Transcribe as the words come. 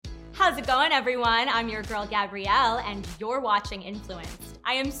how's it going, everyone? I'm your girl, Gabrielle, and you're watching Influenced.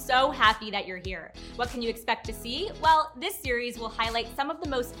 I am so happy that you're here. What can you expect to see? Well, this series will highlight some of the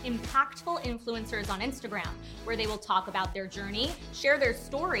most impactful influencers on Instagram, where they will talk about their journey, share their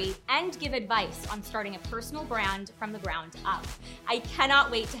story, and give advice on starting a personal brand from the ground up. I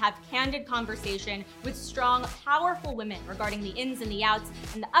cannot wait to have candid conversation with strong, powerful women regarding the ins and the outs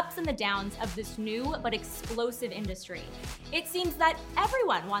and the ups and the downs of this new but explosive industry. It seems that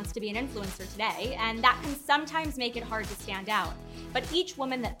everyone wants to be an influencer today, and that can sometimes make it hard to stand out. But each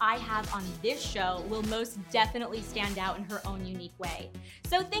woman that I have on this show will most definitely stand out in her own unique way.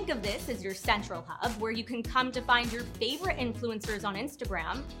 So think of this as your central hub where you can come to find your favorite influencers on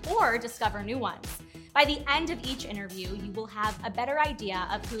Instagram or discover new ones. By the end of each interview, you will have a better idea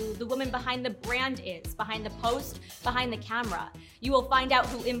of who the woman behind the brand is, behind the post, behind the camera. You will find out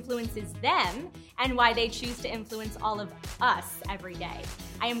who influences them and why they choose to influence all of us every day.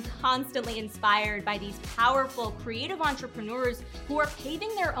 I am constantly inspired by these powerful, creative entrepreneurs who are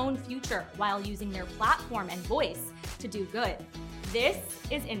paving their own future while using their platform and voice to do good. This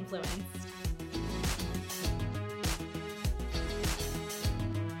is Influenced.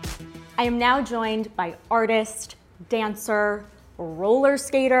 I am now joined by artist, dancer, roller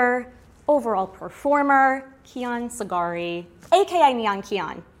skater, overall performer, Keon Saghari, aka Neon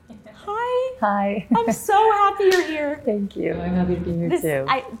Keon. Hi. Hi. I'm so happy you're here. Thank you. I'm happy to be here too.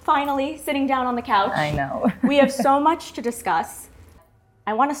 Finally sitting down on the couch. I know. We have so much to discuss.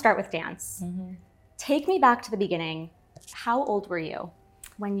 I want to start with dance. Mm-hmm. Take me back to the beginning. How old were you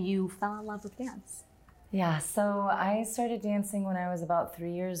when you fell in love with dance? Yeah, so I started dancing when I was about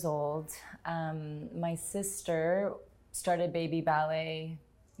 3 years old. My sister started baby ballet.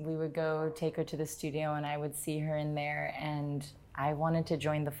 We would go take her to the studio and I would see her in there, and I wanted to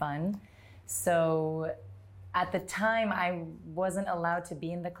join the fun. So at the time, I wasn't allowed to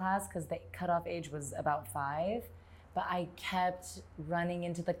be in the class because the cutoff age was about 5. But I kept running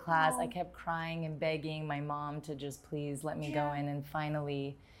into the class. I kept crying and begging my mom to just please let me go in. And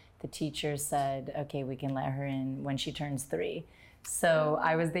finally, the teacher said, okay, we can let her in when she turns 3. So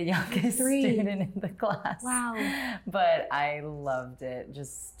I was the youngest student in the class. Wow. But I loved it.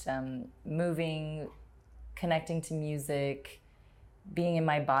 Just moving, connecting to music, being in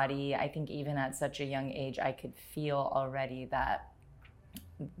my body. I think even at such a young age, I could feel already that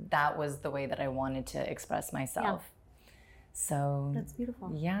was the way that I wanted to express myself. Yeah. So that's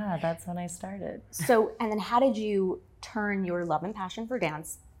beautiful. Yeah, that's when I started. So, and then how did you turn your love and passion for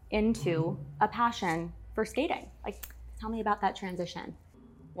dance into a passion for skating? Like, tell me about that transition.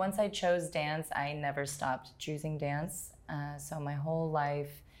 Once I chose dance, I never stopped choosing dance. So my whole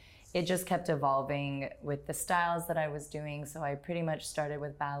life, it just kept evolving with the styles that I was doing. So I pretty much started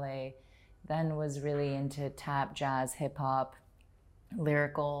with ballet, then was really into tap, jazz, hip hop,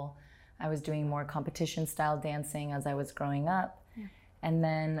 lyrical. I was doing more competition style dancing as I was growing up. Yeah. And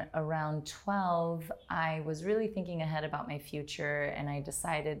then around 12, I was really thinking ahead about my future, and I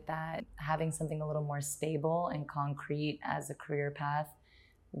decided that having something a little more stable and concrete as a career path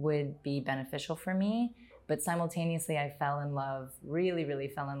would be beneficial for me. But simultaneously, I really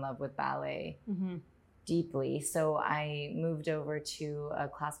fell in love with ballet deeply. So I moved over to a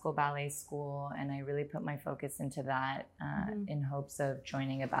classical ballet school, and I really put my focus into that in hopes of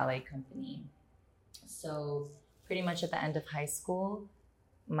joining a ballet company. So pretty much at the end of high school,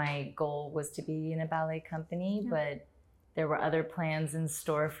 my goal was to be in a ballet company, but there were other plans in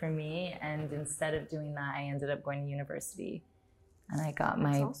store for me. And instead of doing that, I ended up going to university. And I got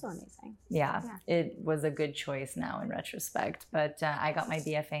That's also amazing. Yeah, it was a good choice now in retrospect. But I got my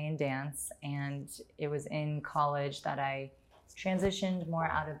BFA in dance, and it was in college that I transitioned more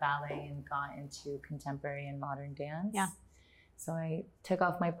out of ballet and got into contemporary and modern dance. Yeah. So I took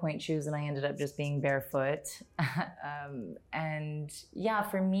off my pointe shoes and I ended up just being barefoot. And yeah,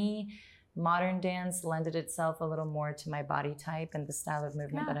 for me, modern dance lended itself a little more to my body type and the style of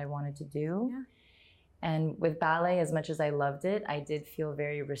movement that I wanted to do. Yeah. And with ballet, as much as I loved it, I did feel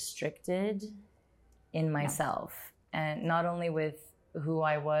very restricted in myself. And not only with who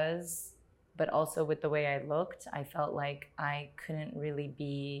I was, but also with the way I looked. I felt like I couldn't really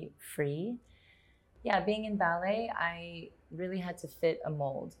be free. Yeah, being in ballet, I really had to fit a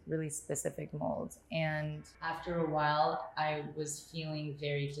mold, really specific mold. And after a while, I was feeling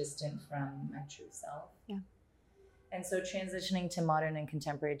very distant from my true self. Yeah. And so transitioning to modern and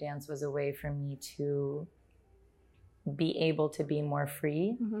contemporary dance was a way for me to be able to be more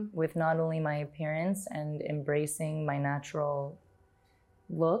free with not only my appearance and embracing my natural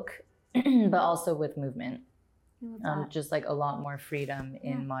look, but also with movement. Just like a lot more freedom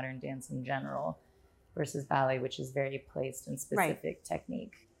in modern dance in general versus ballet, which is very placed and specific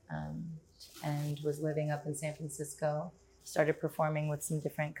technique. and was living up in San Francisco. Started performing with some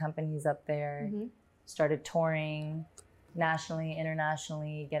different companies up there. Started touring nationally,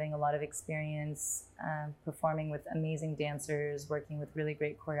 internationally, getting a lot of experience, performing with amazing dancers, working with really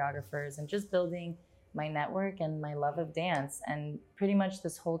great choreographers, and just building my network and my love of dance. And pretty much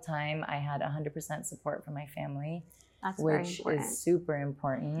this whole time I had 100% support from my family, which is super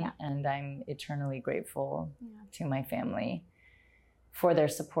important. And I'm eternally grateful to my family for their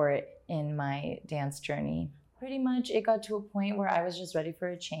support in my dance journey. Pretty much it got to a point where I was just ready for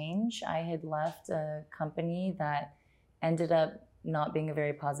a change. I had left a company that ended up not being a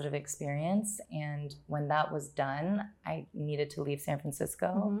very positive experience. And when that was done, I needed to leave San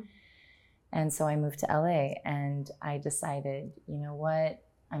Francisco. And so I moved to LA, and I decided, you know what,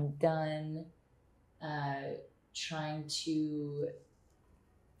 I'm done trying to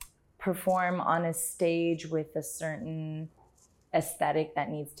perform on a stage with a certain aesthetic that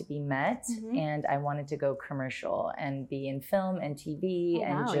needs to be met. And I wanted to go commercial and be in film and TV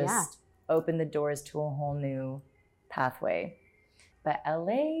open the doors to a whole new pathway. But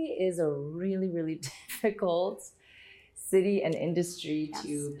LA is a really, really difficult city and industry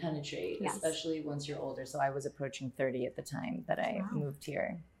to penetrate, especially once you're older. So I was approaching 30 at the time that I moved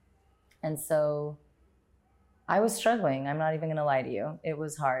here. And so I was struggling. I'm not even going to lie to you. It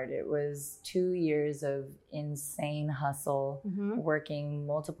was hard. It was 2 years of insane hustle, working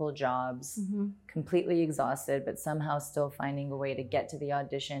multiple jobs, completely exhausted, but somehow still finding a way to get to the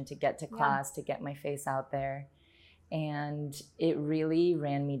audition, to get to class, to get my face out there. And it really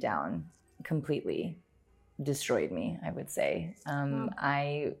ran me down completely. Destroyed me, I would say.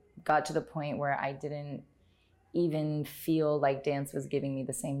 I got to the point where I didn't even feel like dance was giving me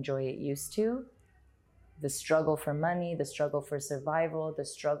the same joy it used to. The struggle for money, the struggle for survival, the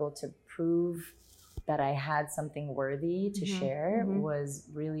struggle to prove that I had something worthy to share was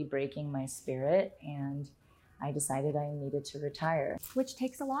really breaking my spirit. And I decided I needed to retire. Which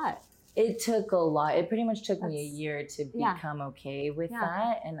takes a lot. It took a lot. It pretty much took me a year to become okay with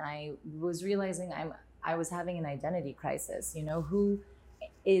that. And I was realizing I was having an identity crisis. You know, who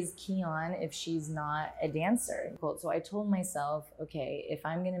is Keon if she's not a dancer? So I told myself, okay, if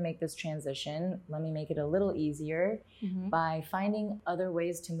I'm going to make this transition, let me make it a little easier by finding other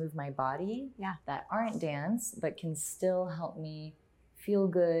ways to move my body that aren't dance, but can still help me feel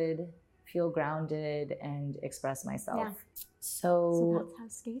good, feel grounded, and express myself. So that's how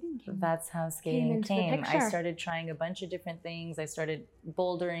skating came. That's how skating came. I started trying a bunch of different things. I started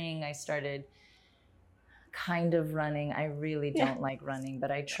bouldering. I started kind of running. I really don't like running,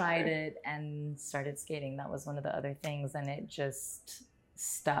 but I tried it and started skating. That was one of the other things, and it just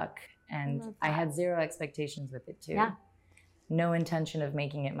stuck. And I had zero expectations with it too. No intention of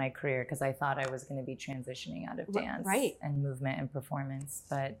making it my career, because I thought I was going to be transitioning out of dance and movement and performance.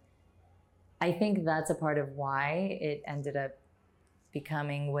 But I think that's a part of why it ended up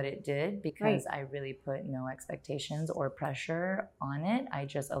becoming what it did, because I really put no expectations or pressure on it. I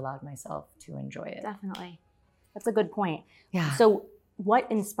just allowed myself to enjoy it. Definitely. That's a good point. So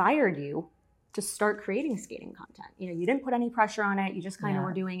what inspired you to start creating skating content? You know, you didn't put any pressure on it. You just kind of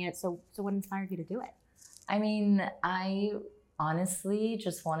were doing it. So what inspired you to do it? I mean, I honestly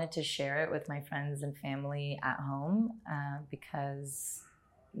just wanted to share it with my friends and family at home because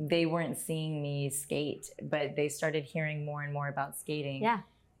they weren't seeing me skate, but they started hearing more and more about skating.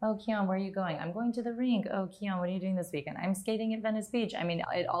 Oh, Keon, where are you going? I'm going to the rink. Oh, Keon, what are you doing this weekend? I'm skating at Venice Beach. I mean,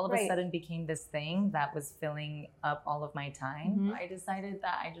 it all of a sudden became this thing that was filling up all of my time. I decided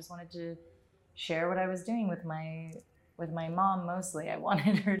that I just wanted to share what I was doing with my mom mostly. I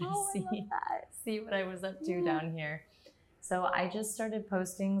wanted her to see what I was up to down here. So I just started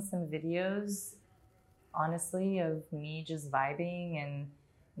posting some videos, honestly, of me just vibing and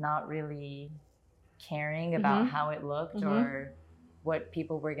not really caring about how it looked or what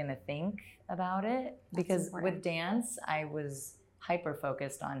people were going to think about it. Because with dance, I was hyper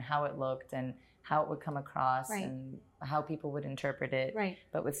focused on how it looked and how it would come across and how people would interpret it.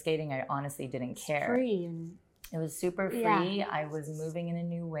 But with skating, I honestly didn't care. It was super free. I was moving in a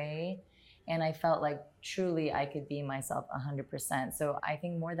new way. And I felt like truly I could be myself 100%. So I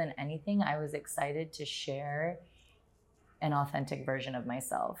think more than anything, I was excited to share an authentic version of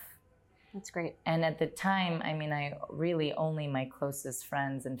myself. That's great. And at the time, I mean, I really only my closest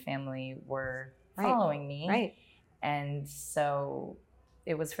friends and family were following me. And so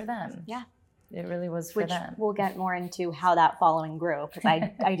it was for them. It really was for them. We'll get more into how that following grew,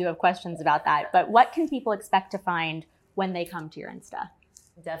 because I do have questions about that. But what can people expect to find when they come to your Insta?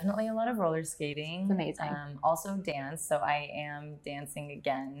 Definitely a lot of roller skating. It's amazing. Also dance. So I am dancing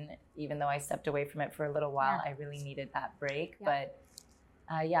again, even though I stepped away from it for a little while. I really needed that break. But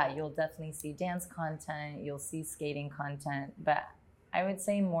yeah, you'll definitely see dance content, you'll see skating content, but I would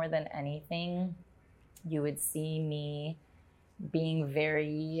say more than anything, you would see me being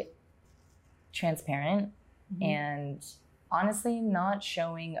very transparent and honestly not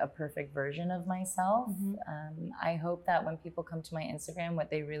showing a perfect version of myself. I hope that when people come to my Instagram, what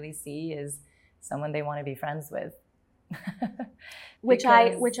they really see is someone they want to be friends with. which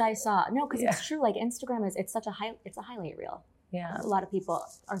I saw. No, because it's true. Like Instagram it's a highlight reel. Yeah. A lot of people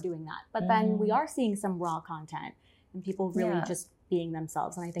are doing that. But then we are seeing some raw content and people really just being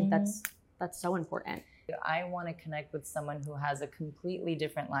themselves. And I think that's so important. I want to connect with someone who has a completely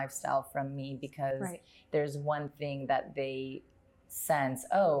different lifestyle from me because there's one thing that they sense,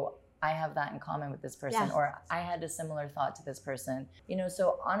 oh, I have that in common with this person, or I had a similar thought to this person. You know,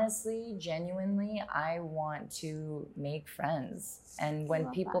 so honestly, genuinely, I want to make friends. And when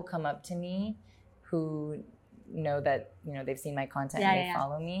people come up to me who know that, you know, they've seen my content and they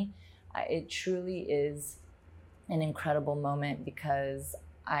follow me, it truly is an incredible moment because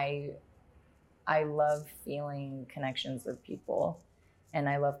I love feeling connections with people, and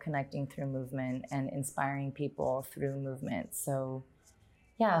I love connecting through movement and inspiring people through movement. So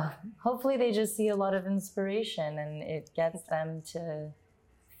yeah, hopefully they just see a lot of inspiration and it gets them to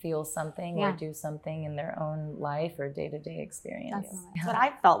feel something or do something in their own life or day-to-day experience. That's what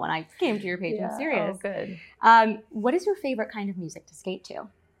I felt when I came to your page. I'm serious. Oh, good. What is your favorite kind of music to skate to?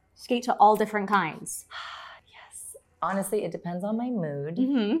 Skate to all different kinds. Honestly, it depends on my mood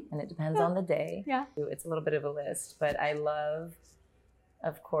and it depends on the day. Yeah. It's a little bit of a list, but I love,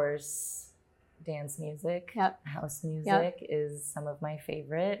 of course, dance music. House music is some of my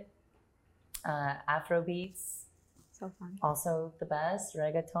favorite. Afro beats. So fun. Also the best.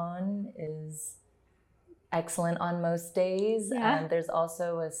 Reggaeton is excellent on most days. There's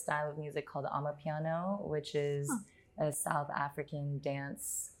also a style of music called Amapiano, which is a South African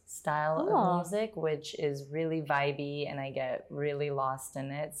dance style of music, which is really vibey and I get really lost in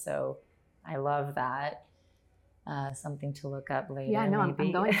it. So I love that. Something to look up later. Yeah, no, maybe.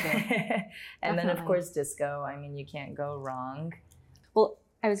 I'm going to. And then of course disco. I mean, you can't go wrong. Well,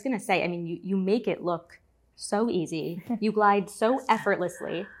 I was going to say, I mean, you make it look so easy. You glide so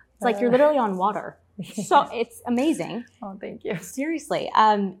effortlessly. It's like you're literally on water. So it's amazing. Oh, thank you. Seriously.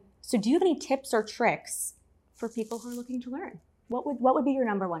 So do you have any tips or tricks for people who are looking to learn? What would be your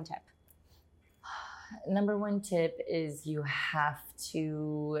number one tip? Number one tip is you have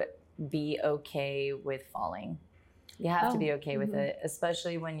to be okay with falling. You have to be okay with it,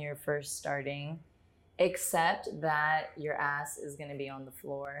 especially when you're first starting. Accept that your ass is going to be on the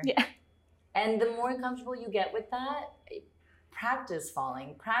floor. Yeah. And the more comfortable you get with that, practice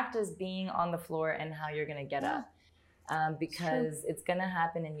falling. Practice being on the floor and how you're going to get up. Because it's going to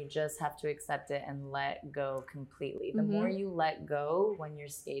happen and you just have to accept it and let go completely. The more you let go when you're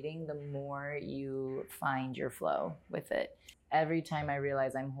skating, the more you find your flow with it. Every time I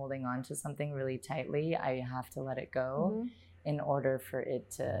realize I'm holding on to something really tightly, I have to let it go in order for it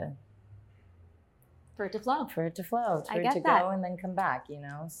to flow. For it to flow, for it to go and then come back, you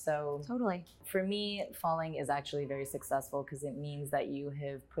know? So totally. For me, falling is actually very successful because it means that you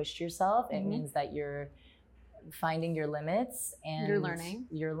have pushed yourself. It means that you're finding your limits and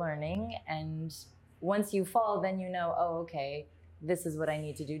you're learning. And once you fall, then you know, oh, okay, this is what I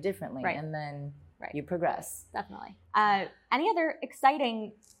need to do differently. And then you progress. Definitely. Any other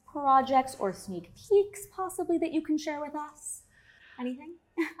exciting projects or sneak peeks possibly that you can share with us? Anything?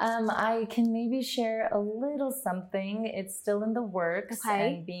 I can maybe share a little something. It's still in the works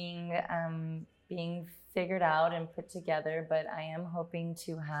and being figured out and put together, but I am hoping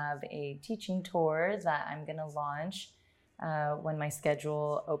to have a teaching tour that I'm going to launch when my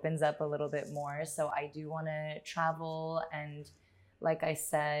schedule opens up a little bit more. So I do want to travel and, like I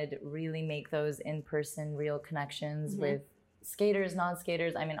said, really make those in-person real connections with skaters,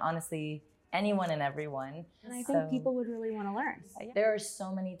 non-skaters. I mean, honestly, anyone and everyone. And I think people would really want to learn. There are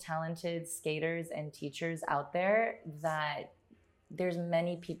so many talented skaters and teachers out there that there's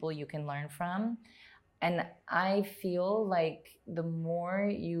many people you can learn from. And I feel like the more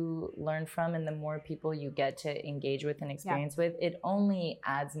you learn from and the more people you get to engage with and experience with, it only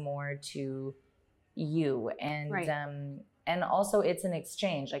adds more to you. And also it's an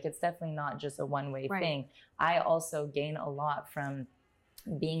exchange. Like, it's definitely not just a one-way thing. I also gain a lot from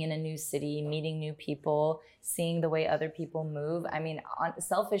being in a new city, meeting new people, seeing the way other people move. I mean,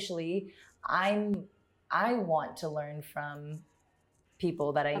 selfishly, I want to learn from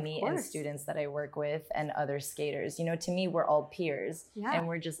people that I meet and students that I work with and other skaters. You know, to me, we're all peers and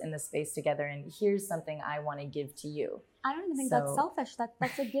we're just in the space together, and here's something I want to give to you. I don't even think that's selfish.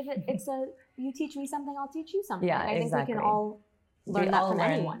 That's a give it. It's a, you teach me something, I'll teach you something. Yeah, I think we can all learn that from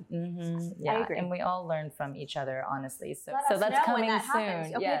anyone. Yeah, I agree. and we all learn from each other, honestly. So Let us that's know coming when that soon.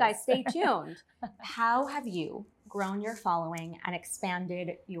 happens. Okay, Yes. guys, stay tuned. How have you grown your following and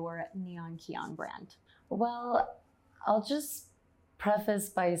expanded your Neon Keon brand? Well, I'll just preface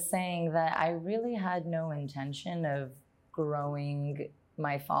by saying that I really had no intention of growing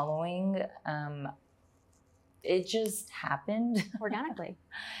my following. It just happened Organically.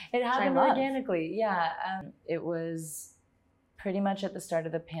 It happened love. organically. Yeah. It was pretty much at the start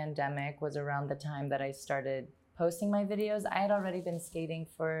of the pandemic, was around the time that I started posting my videos. I had already been skating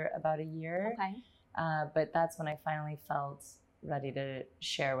for about a year. Okay. But that's when I finally felt ready to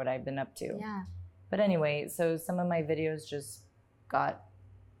share what I've been up to. Yeah. But anyway, so some of my videos just got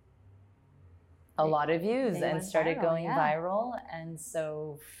a lot of views and started going viral. And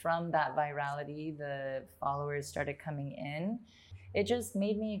so from that virality, the followers started coming in. It just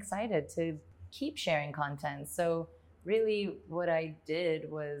made me excited to keep sharing content. So really what I did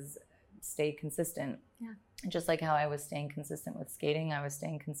was stay consistent. Yeah. Just like how I was staying consistent with skating, I was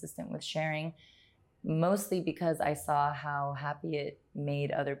staying consistent with sharing, mostly because I saw how happy it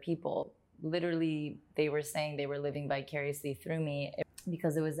made other people. Literally, they were saying they were living vicariously through me,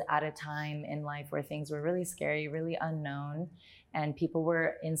 because it was at a time in life where things were really scary, really unknown, and people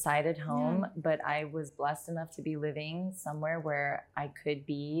were inside at home. But I was blessed enough to be living somewhere where I could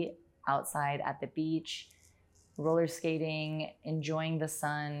be outside at the beach, roller skating, enjoying the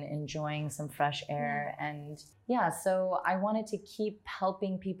sun, enjoying some fresh air. And so I wanted to keep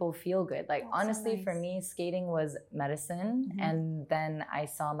helping people feel good. Like, that's honestly, so nice. For me, skating was medicine. And then I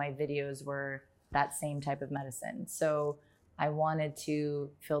saw my videos were that same type of medicine. So I wanted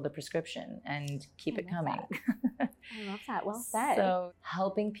to fill the prescription and keep it coming. I love that. Well said. So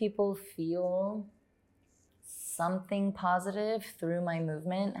helping people feel something positive through my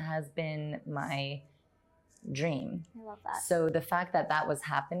movement has been my dream. I love that. So the fact that that was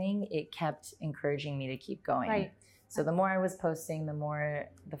happening, it kept encouraging me to keep going. Right. So the more I was posting, the more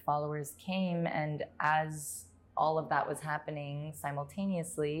the followers came. And as all of that was happening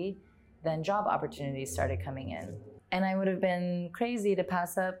simultaneously, then job opportunities started coming in. And I would have been crazy to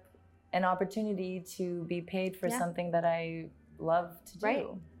pass up an opportunity to be paid for something that I love to do. Right.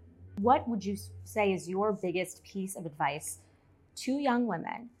 What would you say is your biggest piece of advice to young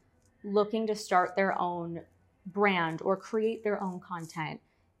women looking to start their own brand or create their own content?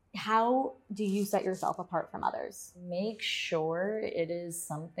 How do you set yourself apart from others? Make sure it is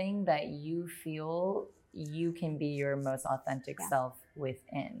something that you feel you can be your most authentic self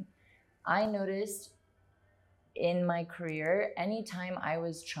within. I noticed in my career, anytime I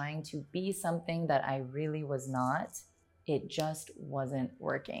was trying to be something that I really was not, it just wasn't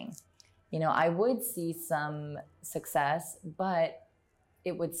working. You know, I would see some success, but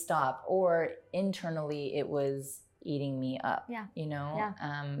it would stop, or internally it was eating me up, you know?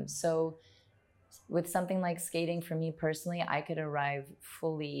 So with something like skating, for me personally, I could arrive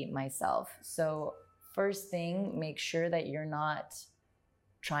fully myself. So first thing, make sure that you're not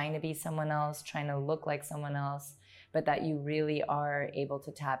trying to be someone else, trying to look like someone else, but that you really are able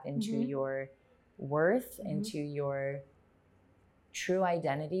to tap into your worth, into your true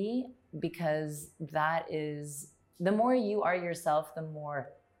identity, because that is, the more you are yourself, the more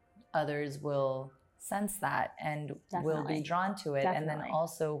others will sense that and will be drawn to it, and then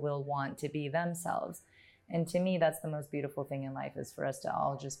also will want to be themselves. And to me, that's the most beautiful thing in life, is for us to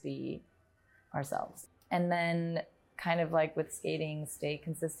all just be ourselves. And then kind of like with skating, stay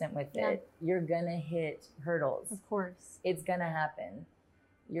consistent with it. You're gonna hit hurdles. Of course. It's gonna happen.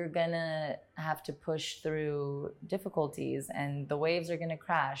 You're gonna have to push through difficulties, and the waves are gonna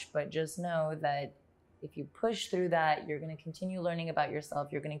crash, but just know that if you push through that, you're gonna continue learning about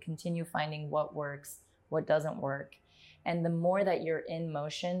yourself. You're gonna continue finding what works, what doesn't work. And the more that you're in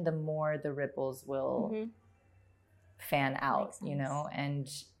motion, the more the ripples will fan out, you know? And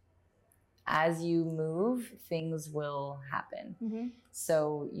as you move, things will happen.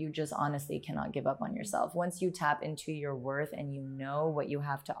 So you just honestly cannot give up on yourself. Once you tap into your worth and you know what you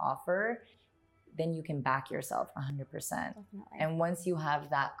have to offer, then you can back yourself 100%. Definitely. And once you have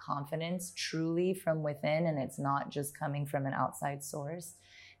that confidence truly from within, and it's not just coming from an outside source,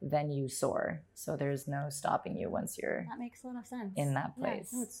 then you soar. So there's no stopping you once you're that makes a lot of sense in that place.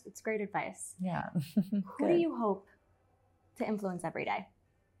 Yeah, no, it's great advice. Yeah. Who do you hope to influence every day?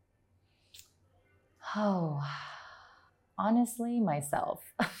 Oh, honestly, myself.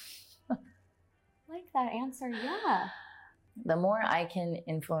 Like that answer, yeah. The more I can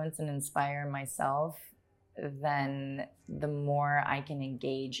influence and inspire myself, then the more I can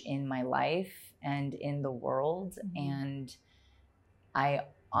engage in my life and in the world. And I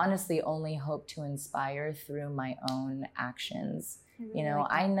honestly only hope to inspire through my own actions. I really You know, like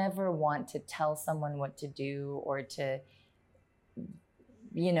that. I never want to tell someone what to do or to,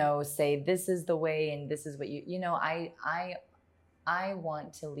 you know, say this is the way and this is what you know, I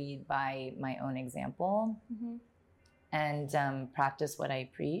want to lead by my own example and practice what I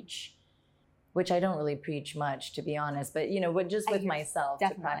preach, which I don't really preach much, to be honest, but, you know, just with myself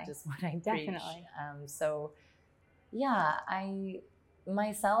to practice what I preach. So yeah,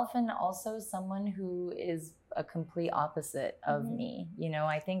 myself, and also someone who is a complete opposite of me. You know,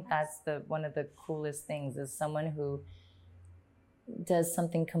 I think that's one of the coolest things, is someone who does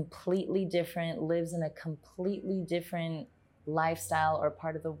something completely different, lives in a completely different lifestyle or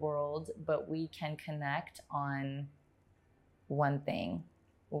part of the world, but we can connect on one thing,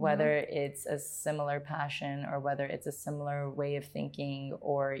 whether it's a similar passion or whether it's a similar way of thinking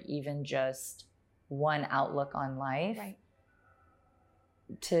or even just one outlook on life. Right.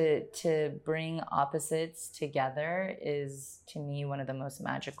 To bring opposites together is, to me, one of the most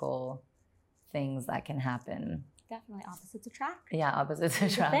magical things that can happen. Definitely, opposites attract. Yeah, opposites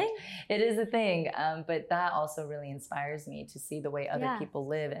attract. It is a thing. But that also really inspires me to see the way other people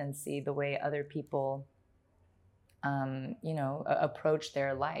live and see the way other people, you know, approach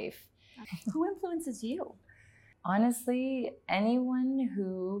their life. Who influences you? Honestly, anyone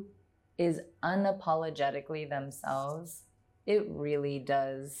who is unapologetically themselves, it really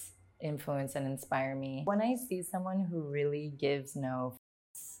does influence and inspire me. When I see someone who really gives no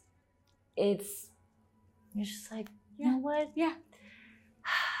f***s, you're just like, you know what? Yeah.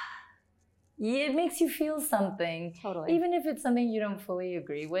 It makes you feel something. Totally. Even if it's something you don't fully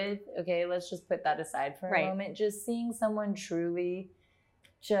agree with. Okay, let's just put that aside for a moment. Just seeing someone truly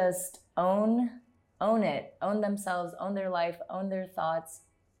just own it, own themselves, own their life, own their thoughts.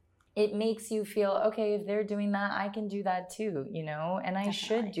 It makes you feel, okay, if they're doing that, I can do that too, you know? And I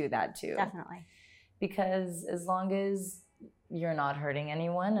should do that too. Definitely. Because as long as you're not hurting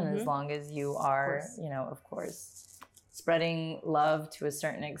anyone, and as long as you are, you know, of course, spreading love to a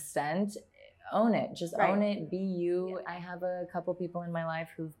certain extent, own it. Just own it. Be you. I have a couple people in my life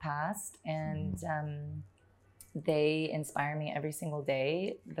who've passed, and they inspire me every single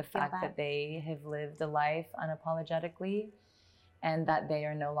day. The fact that they have lived a life unapologetically and that they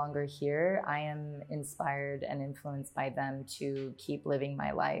are no longer here, I am inspired and influenced by them to keep living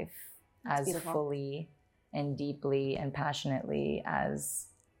my life as fully and deeply and passionately as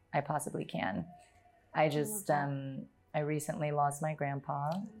I possibly can. I just, I recently lost my grandpa.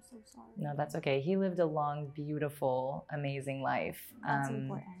 I'm so sorry. No, that's okay. He lived a long, beautiful, amazing life. That's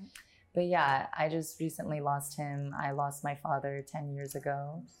important. But yeah, I just recently lost him. I lost my father 10 years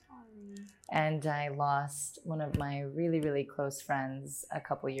ago. I'm sorry. And I lost one of my really, really close friends a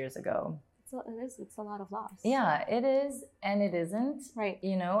couple years ago. It's a lot of loss. Yeah, it is. And it isn't. Right.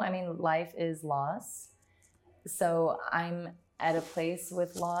 You know, I mean, life is loss. So I'm at a place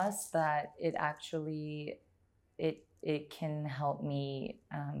with loss that it actually, it can help me,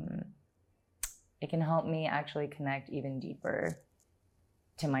 actually connect even deeper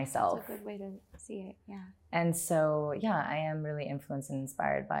to myself. That's a good way to see it, yeah. And so, yeah, I am really influenced and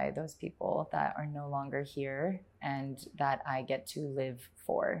inspired by those people that are no longer here and that I get to live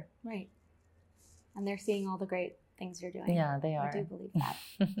for. Right. And they're seeing all the great things you're doing. Yeah, they are. I do believe that.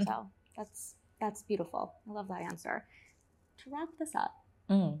 So that's beautiful. I love that answer. To wrap this up,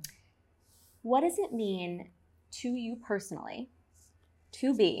 what does it mean to you personally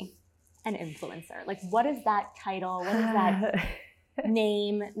to be an influencer? Like, what is that title? What does that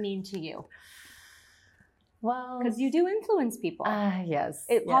name mean to you? Well, because you do influence people. Yes.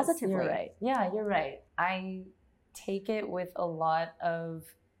 Positively. You're right. Yeah, you're right. I take it with a lot of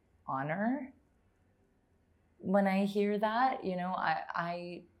honor. When I hear that, you know,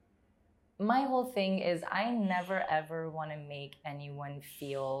 my whole thing is I never ever want to make anyone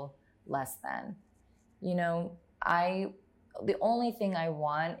feel less than. You know, the only thing I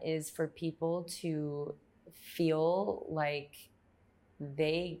want is for people to feel like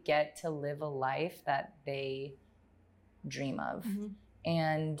they get to live a life that they dream of.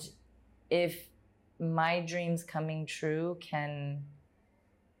 And if my dreams coming true can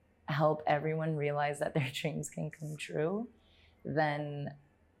help everyone realize that their dreams can come true, then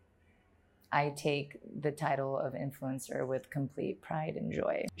I take the title of influencer with complete pride and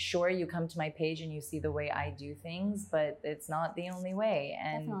joy. Sure, you come to my page and you see the way I do things, but it's not the only way.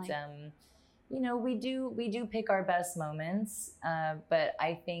 And you know, we do pick our best moments, but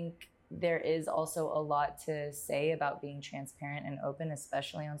I think there is also a lot to say about being transparent and open,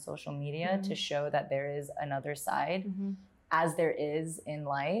 especially on social media, to show that there is another side, as there is in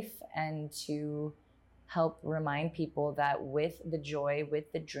life, and to help remind people that with the joy,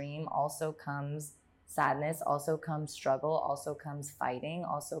 with the dream also comes sadness, also comes struggle, also comes fighting,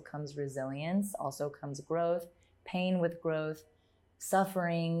 also comes resilience, also comes growth, pain with growth,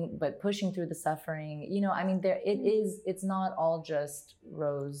 suffering, but pushing through the suffering. You know, I mean, it's not all just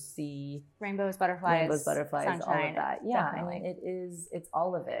rosy. Rainbows, butterflies, sunshine, all of that. Yeah, definitely. I mean, it's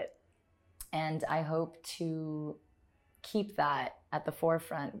all of it. And I hope to keep that at the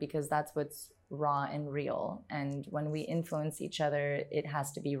forefront because that's what's raw and real. And when we influence each other, it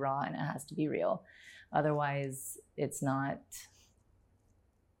has to be raw and it has to be real. Otherwise, it's not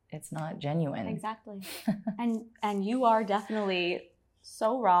genuine. Exactly. and you are definitely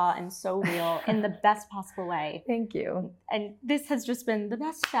so raw and so real in the best possible way. Thank you. And this has just been the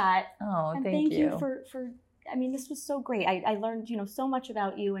best chat. Oh, and thank you for I mean, this was so great. I learned, so much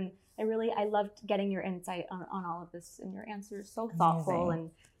about you, and I loved getting your insight on all of this, and your answers so thoughtful. Amazing.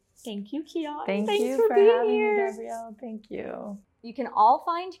 And thank you, Keon. Thanks for having being me, here. Gabrielle. Thank you. You can all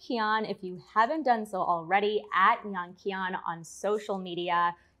find Keon, if you haven't done so already, at Neon Keon on social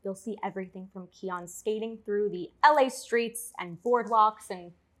media. You'll see everything from Keon skating through the LA streets and boardwalks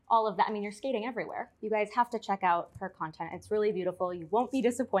and all of that. I mean, you're skating everywhere. You guys have to check out her content. It's really beautiful. You won't be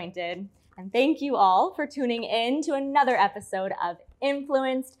disappointed. And thank you all for tuning in to another episode of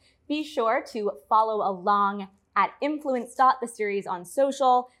Influenced. Be sure to follow along at Influenced.the series on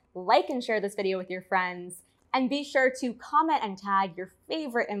social, like and share this video with your friends, and be sure to comment and tag your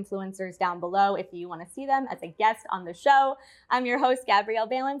favorite influencers down below if you want to see them as a guest on the show. I'm your host, Gabrielle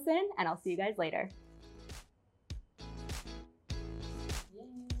Balanson, and I'll see you guys later.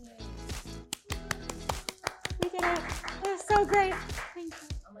 We did it. It was so great. Thank you.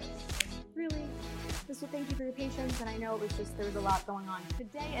 Really. Thank you for your patience, and I know there was a lot going on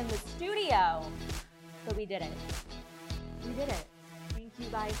today in the studio, but we did it. We did it. Thank you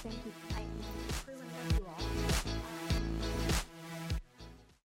guys. Thank you. I love you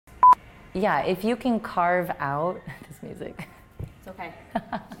all. Yeah, if you can carve out this music. It's okay.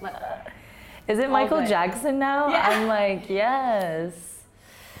 Is it Michael Jackson now? Yeah. I'm like, yes.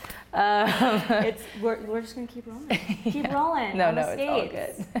 We're just gonna keep rolling. Keep rolling. No, on the it's all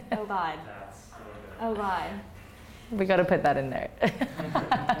skates. good. Oh God. Oh God. We got to put that in there.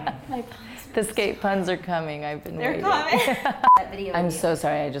 My puns. The skate puns are coming. I've been waiting. They're coming. That video. I'm so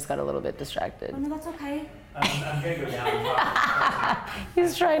sorry. I just got a little bit distracted. Oh no, that's okay. I'm gonna go down.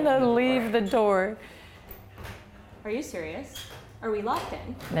 He's trying to leave the door. Are you serious? Are we locked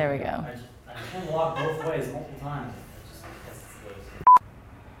in? There we go. I can't walk both ways multiple times.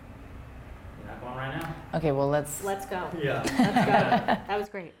 You're not going right now? Okay, well, let's go. Yeah. Let's go. That was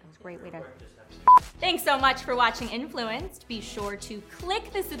great. That was a great way to. Thanks so much for watching Influenced. Be sure to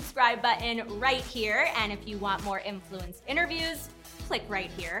click the subscribe button right here. And if you want more Influenced interviews, click right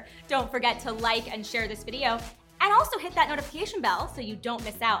here. Don't forget to like and share this video. And also hit that notification bell so you don't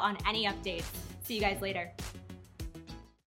miss out on any updates. See you guys later.